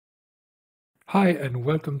Hi and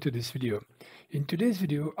welcome to this video. In today's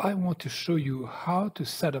video, I want to show you how to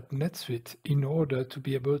set up NetSuite in order to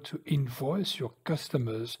be able to invoice your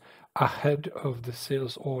customers ahead of the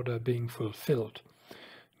sales order being fulfilled.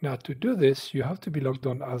 Now, to do this, you have to be logged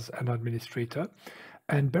on as an administrator,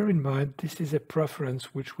 and bear in mind, this is a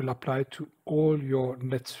preference which will apply to all your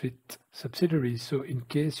NetSuite subsidiaries. So in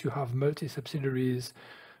case you have multi-subsidiaries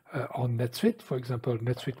on NetSuite, for example,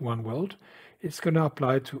 NetSuite One World, it's going to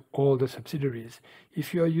apply to all the subsidiaries.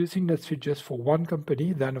 If you are using NetSuite just for one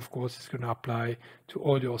company, then of course it's going to apply to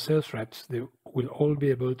all your sales reps. They will all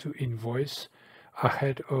be able to invoice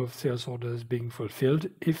ahead of sales orders being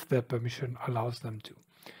fulfilled if their permission allows them to.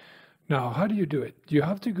 Now, how do you do it? You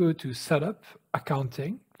have to go to Setup,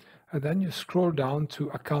 Accounting, and then you scroll down to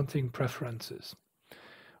Accounting Preferences.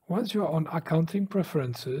 Once you're on Accounting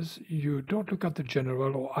Preferences, you don't look at the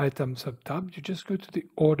General or Item subtab, you just go to the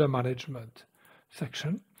Order Management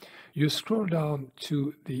section. You scroll down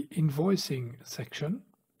to the Invoicing section,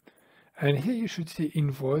 and here you should see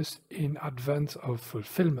Invoice in advance of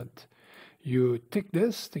fulfillment. You tick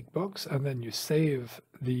this tick box, and then you save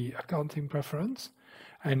the accounting preference.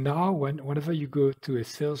 And now whenever you go to a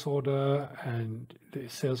sales order and the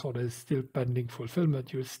sales order is still pending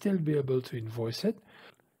fulfillment, you'll still be able to invoice it.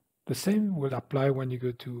 The same will apply when you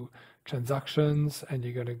go to transactions and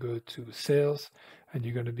you're going to go to sales, and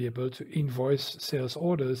you're going to be able to invoice sales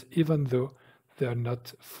orders even though they're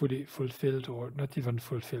not fully fulfilled or not even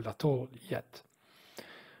fulfilled at all yet.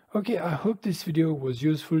 Okay, I hope this video was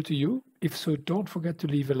useful to you. If so, don't forget to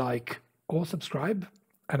leave a like or subscribe,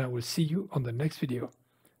 and I will see you on the next video.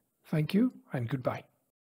 Thank you and goodbye.